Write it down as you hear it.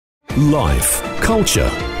Life, culture,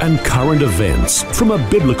 and current events from a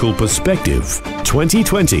biblical perspective.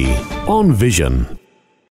 2020 on Vision.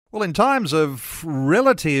 Well, in times of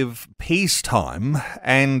relative peacetime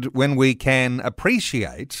and when we can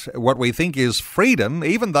appreciate what we think is freedom,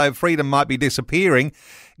 even though freedom might be disappearing,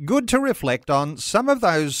 good to reflect on some of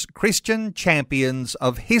those Christian champions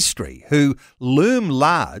of history who loom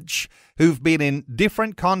large, who've been in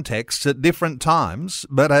different contexts at different times,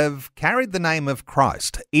 but have carried the name of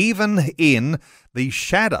Christ, even in the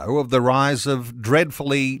shadow of the rise of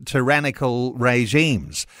dreadfully tyrannical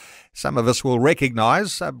regimes. Some of us will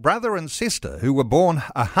recognise a brother and sister who were born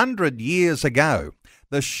 100 years ago,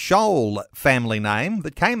 the Scholl family name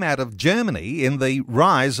that came out of Germany in the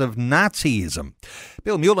rise of Nazism.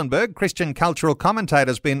 Bill Muhlenberg, Christian cultural commentator,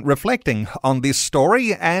 has been reflecting on this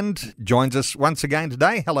story and joins us once again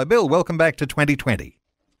today. Hello, Bill. Welcome back to 2020.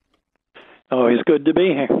 Always good to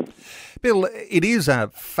be here. Bill, it is a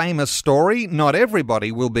famous story. Not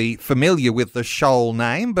everybody will be familiar with the Scholl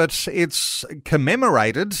name, but it's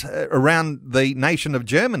commemorated around the nation of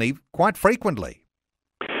Germany quite frequently.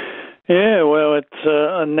 Yeah, well, it's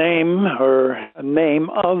a name or a name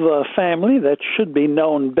of a family that should be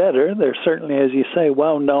known better. They're certainly, as you say,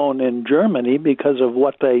 well known in Germany because of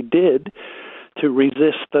what they did to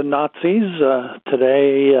resist the Nazis.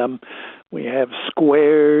 Today, we have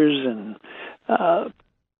squares and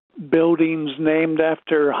buildings named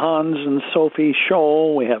after Hans and Sophie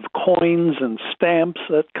Scholl. We have coins and stamps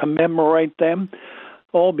that commemorate them,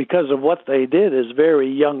 all because of what they did as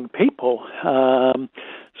very young people.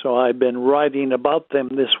 So I've been writing about them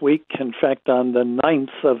this week. In fact, on the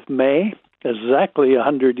 9th of May, exactly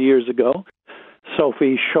 100 years ago,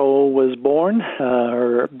 Sophie Scholl was born.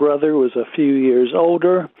 Her brother was a few years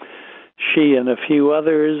older. She and a few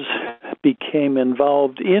others became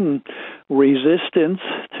involved in resistance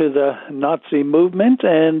to the Nazi movement,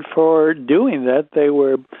 and for doing that, they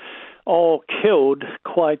were all killed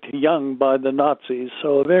quite young by the Nazis.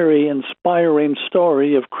 So a very inspiring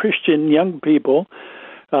story of Christian young people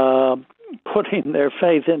putting their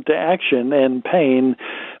faith into action and paying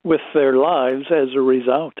with their lives as a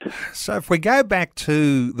result. So if we go back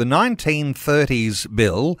to the 1930s,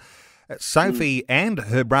 Bill, Sophie and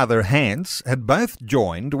her brother Hans had both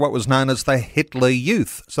joined what was known as the Hitler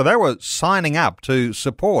Youth. So they were signing up to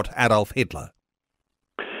support Adolf Hitler.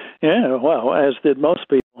 Yeah, well, as did most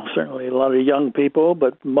people, certainly a lot of young people,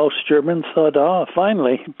 but most Germans thought,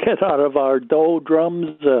 finally, get out of our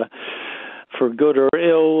doldrums. For good or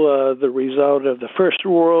ill, the result of the First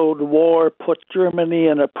World War put Germany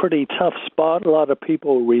in a pretty tough spot. A lot of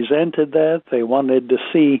people resented that. They wanted to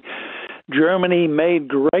see Germany made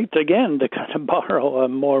great again, to kind of borrow a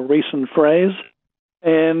more recent phrase.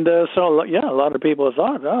 And a lot of people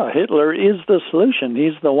thought, Hitler is the solution.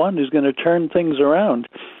 He's the one who's going to turn things around.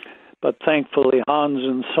 But thankfully, Hans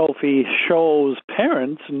and Sophie Scholl's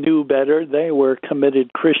parents knew better. They were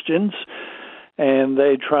committed Christians. And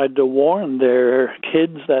they tried to warn their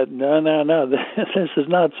kids that, no, this is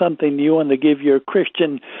not something you want to give your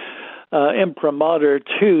Christian imprimatur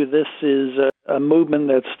to. This is a movement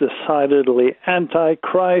that's decidedly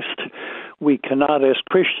anti-Christ. We cannot, as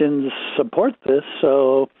Christians, support this.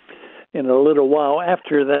 So in a little while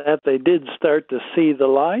after that, they did start to see the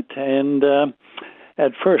light. And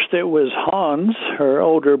at first it was Hans, her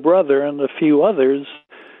older brother, and a few others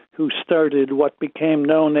who started what became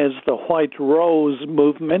known as the White Rose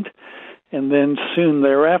movement, and then soon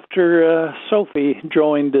thereafter, Sophie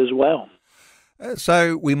joined as well.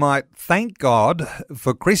 So we might thank God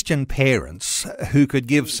for Christian parents who could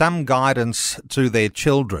give some guidance to their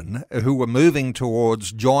children who were moving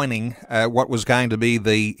towards joining what was going to be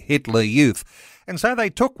the Hitler Youth. And so they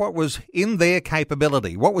took what was in their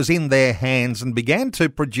capability, what was in their hands, and began to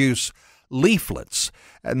produce leaflets.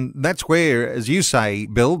 And that's where, as you say,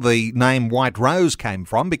 Bill, the name White Rose came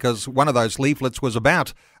from, because one of those leaflets was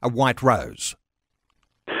about a white rose.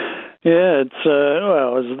 Yeah,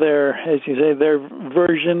 it's their, as you say, their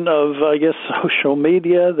version of, I guess, social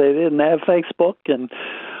media. They didn't have Facebook and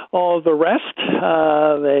all the rest.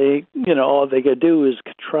 All they could do is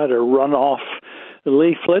try to run off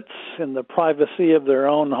leaflets in the privacy of their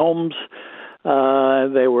own homes.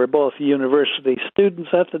 They were both university students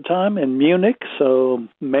at the time in Munich, so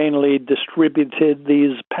mainly distributed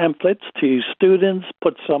these pamphlets to students,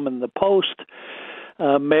 put some in the post,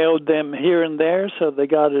 mailed them here and there, so they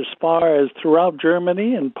got as far as throughout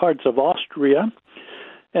Germany and parts of Austria,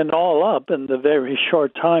 and all up in the very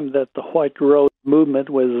short time that the White Rose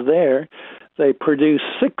movement was there. They produced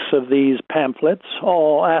 6 of these pamphlets,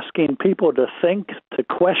 all asking people to think, to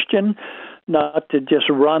question, not to just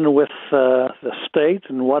run with the state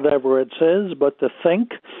and whatever it says, but to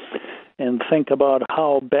think. and think about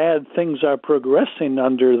how bad things are progressing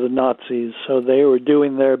under the Nazis. So they were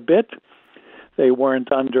doing their bit. They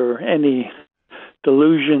weren't under any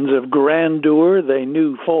delusions of grandeur. They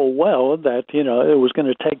knew full well that, it was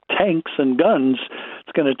going to take tanks and guns.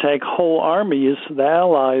 It's going to take whole armies, the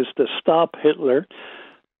Allies, to stop Hitler.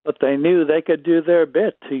 But they knew they could do their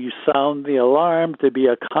bit to sound the alarm, to be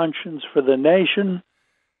a conscience for the nation,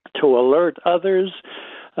 to alert others.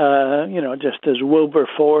 Just as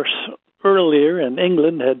Wilberforce earlier in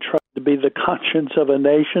England had tried to be the conscience of a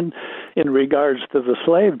nation in regards to the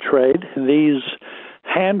slave trade, these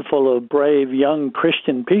handful of brave young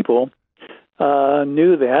Christian people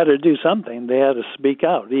knew they had to do something. They had to speak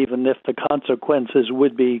out, even if the consequences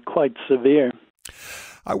would be quite severe.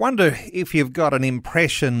 I wonder if you've got an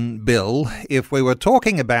impression, Bill, if we were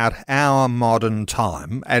talking about our modern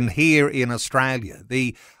time and here in Australia,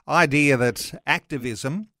 the idea that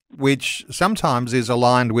activism, which sometimes is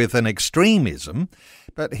aligned with an extremism,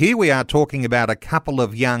 but here we are talking about a couple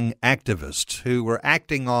of young activists who were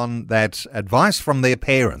acting on that advice from their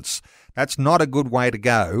parents. That's not a good way to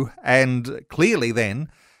go, and clearly then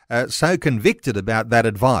so convicted about that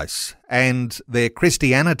advice and their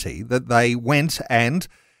Christianity that they went and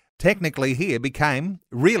technically here became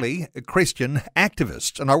really Christian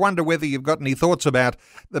activists. And I wonder whether you've got any thoughts about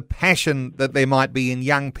the passion that there might be in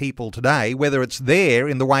young people today, whether it's there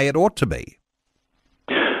in the way it ought to be.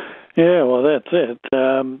 Yeah, well, that's it.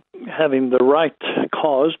 Having the right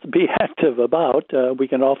cause to be active about, we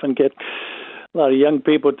can often get a lot of young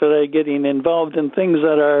people today getting involved in things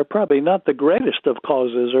that are probably not the greatest of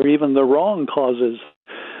causes or even the wrong causes.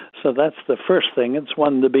 So that's the first thing. It's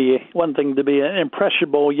one thing to be an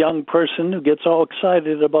impressionable young person who gets all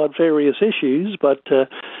excited about various issues, but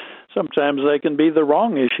sometimes they can be the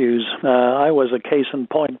wrong issues. I was a case in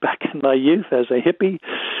point back in my youth as a hippie,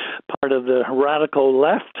 part of the radical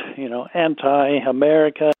left,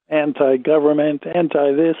 anti-America, anti-government,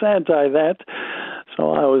 anti-this, anti-that.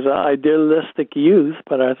 So I was an idealistic youth,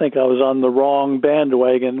 but I think I was on the wrong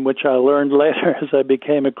bandwagon, which I learned later as I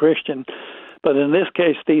became a Christian. But in this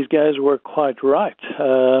case, these guys were quite right.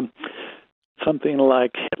 Something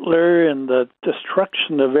like Hitler and the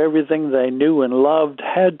destruction of everything they knew and loved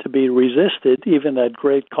had to be resisted, even at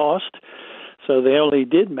great cost. So they only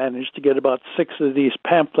did manage to get about 6 of these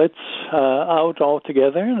pamphlets out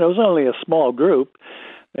altogether. And it was only a small group,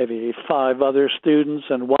 maybe 5 other students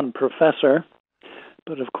and 1 professor.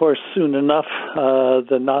 But of course, soon enough,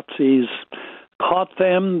 the Nazis caught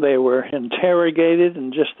them. They were interrogated,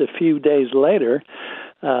 and just a few days later,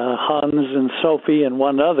 Hans and Sophie and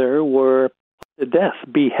 1 other were put to death,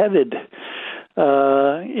 beheaded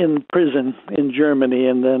in prison in Germany.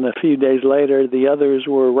 And then a few days later, the others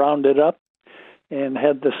were rounded up and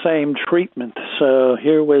had the same treatment. So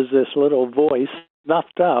here was this little voice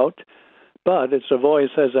snuffed out, but it's a voice,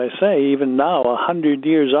 as I say, even now, 100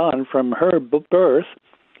 years on from her birth,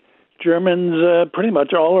 Germans pretty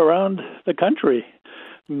much all around the country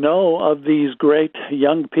know of these great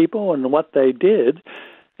young people and what they did.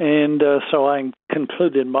 And so I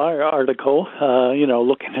concluded my article,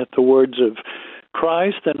 looking at the words of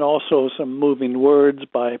Christ and also some moving words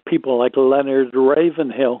by people like Leonard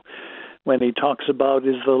Ravenhill when he talks about,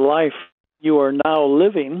 is the life you are now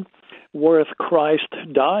living worth Christ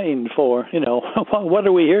dying for? What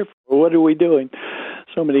are we here for? What are we doing?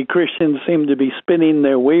 So many Christians seem to be spinning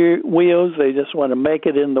their wheels. They just want to make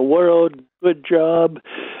it in the world. Good job,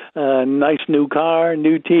 nice new car,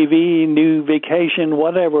 new TV, new vacation,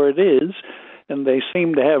 whatever it is. And they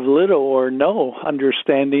seem to have little or no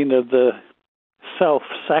understanding of the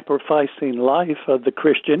self-sacrificing life of the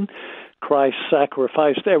Christian. Christ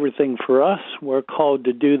sacrificed everything for us. We're called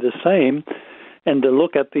to do the same and to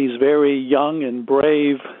look at these very young and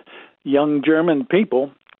brave young German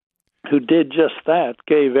people who did just that,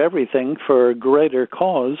 gave everything for a greater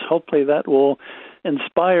cause. Hopefully that will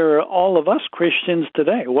inspire all of us Christians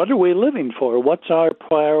today. What are we living for? What's our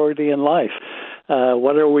priority in life?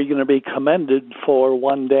 What are we going to be commended for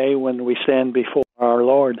one day when we stand before our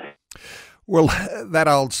Lord? Well, that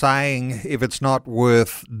old saying, if it's not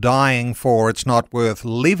worth dying for, it's not worth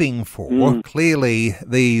living for. Clearly,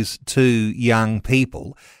 these 2 young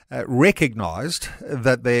people recognised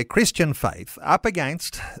that their Christian faith, up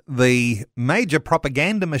against the major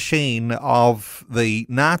propaganda machine of the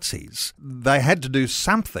Nazis, they had to do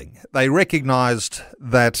something. They recognised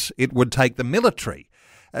that it would take the military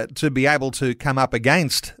to be able to come up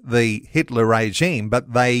against the Hitler regime,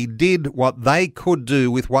 but they did what they could do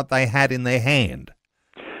with what they had in their hand.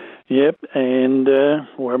 Yep, and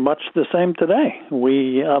we're much the same today.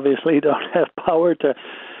 We obviously don't have power to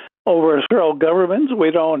overthrow governments.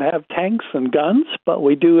 We don't have tanks and guns, but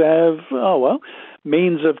we do have,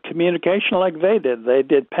 means of communication like they did. They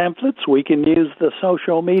did pamphlets. We can use the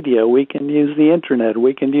social media. We can use the internet.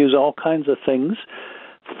 We can use all kinds of things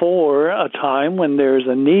for a time when there's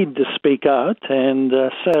a need to speak out. And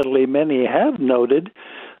sadly, many have noted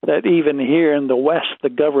that even here in the West, the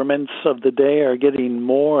governments of the day are getting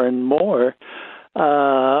more and more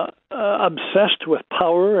obsessed with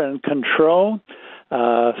power and control.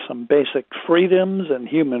 Some basic freedoms and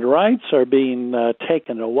human rights are being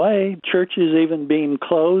taken away. Churches even being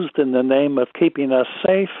closed in the name of keeping us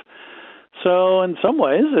safe. So in some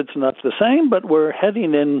ways, it's not the same, but we're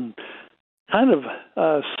heading in kind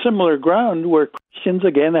of similar ground where Christians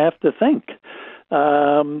again have to think.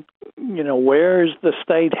 Where's the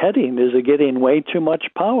state heading? Is it getting way too much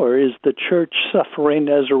power? Is the church suffering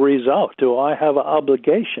as a result? Do I have an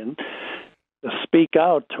obligation to speak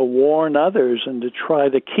out, to warn others, and to try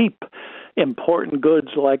to keep important goods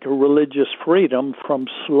like religious freedom from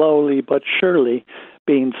slowly but surely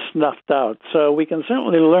being snuffed out? So we can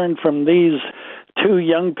certainly learn from these two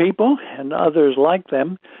young people and others like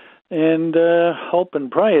them, and hope and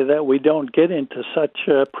pray that we don't get into such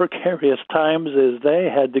precarious times as they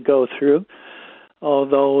had to go through.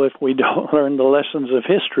 Although if we don't learn the lessons of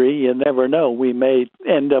history, you never know. We may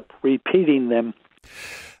end up repeating them.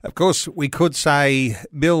 Of course, we could say,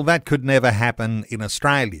 Bill, that could never happen in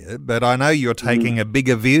Australia, but I know you're taking a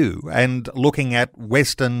bigger view and looking at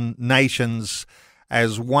Western nations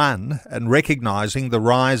as one and recognising the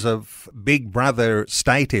rise of big brother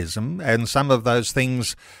statism and some of those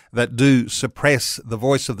things that do suppress the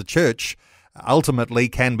voice of the church ultimately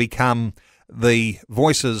can become the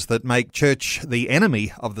voices that make church the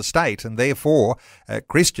enemy of the state, and therefore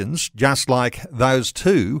Christians, just like those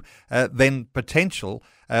two, then potential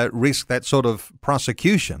risk that sort of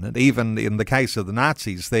prosecution. And even in the case of the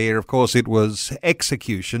Nazis there, of course, it was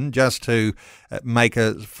execution, just to make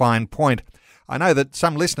a fine point. I know that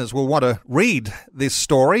some listeners will want to read this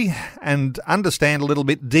story and understand a little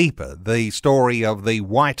bit deeper the story of the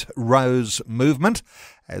White Rose movement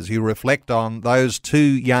as you reflect on those two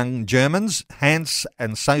young Germans, Hans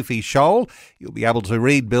and Sophie Scholl. You'll be able to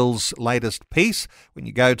read Bill's latest piece when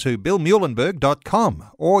you go to billmuhlenberg.com,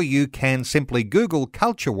 or you can simply Google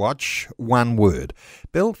Culture Watch, one word.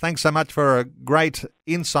 Bill, thanks so much for a great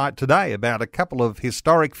insight today about a couple of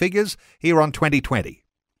historic figures here on 2020.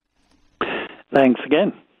 Thanks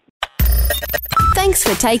again. Thanks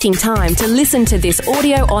for taking time to listen to this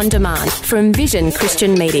audio on demand from Vision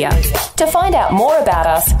Christian Media. To find out more about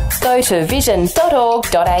us, go to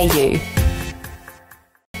vision.org.au.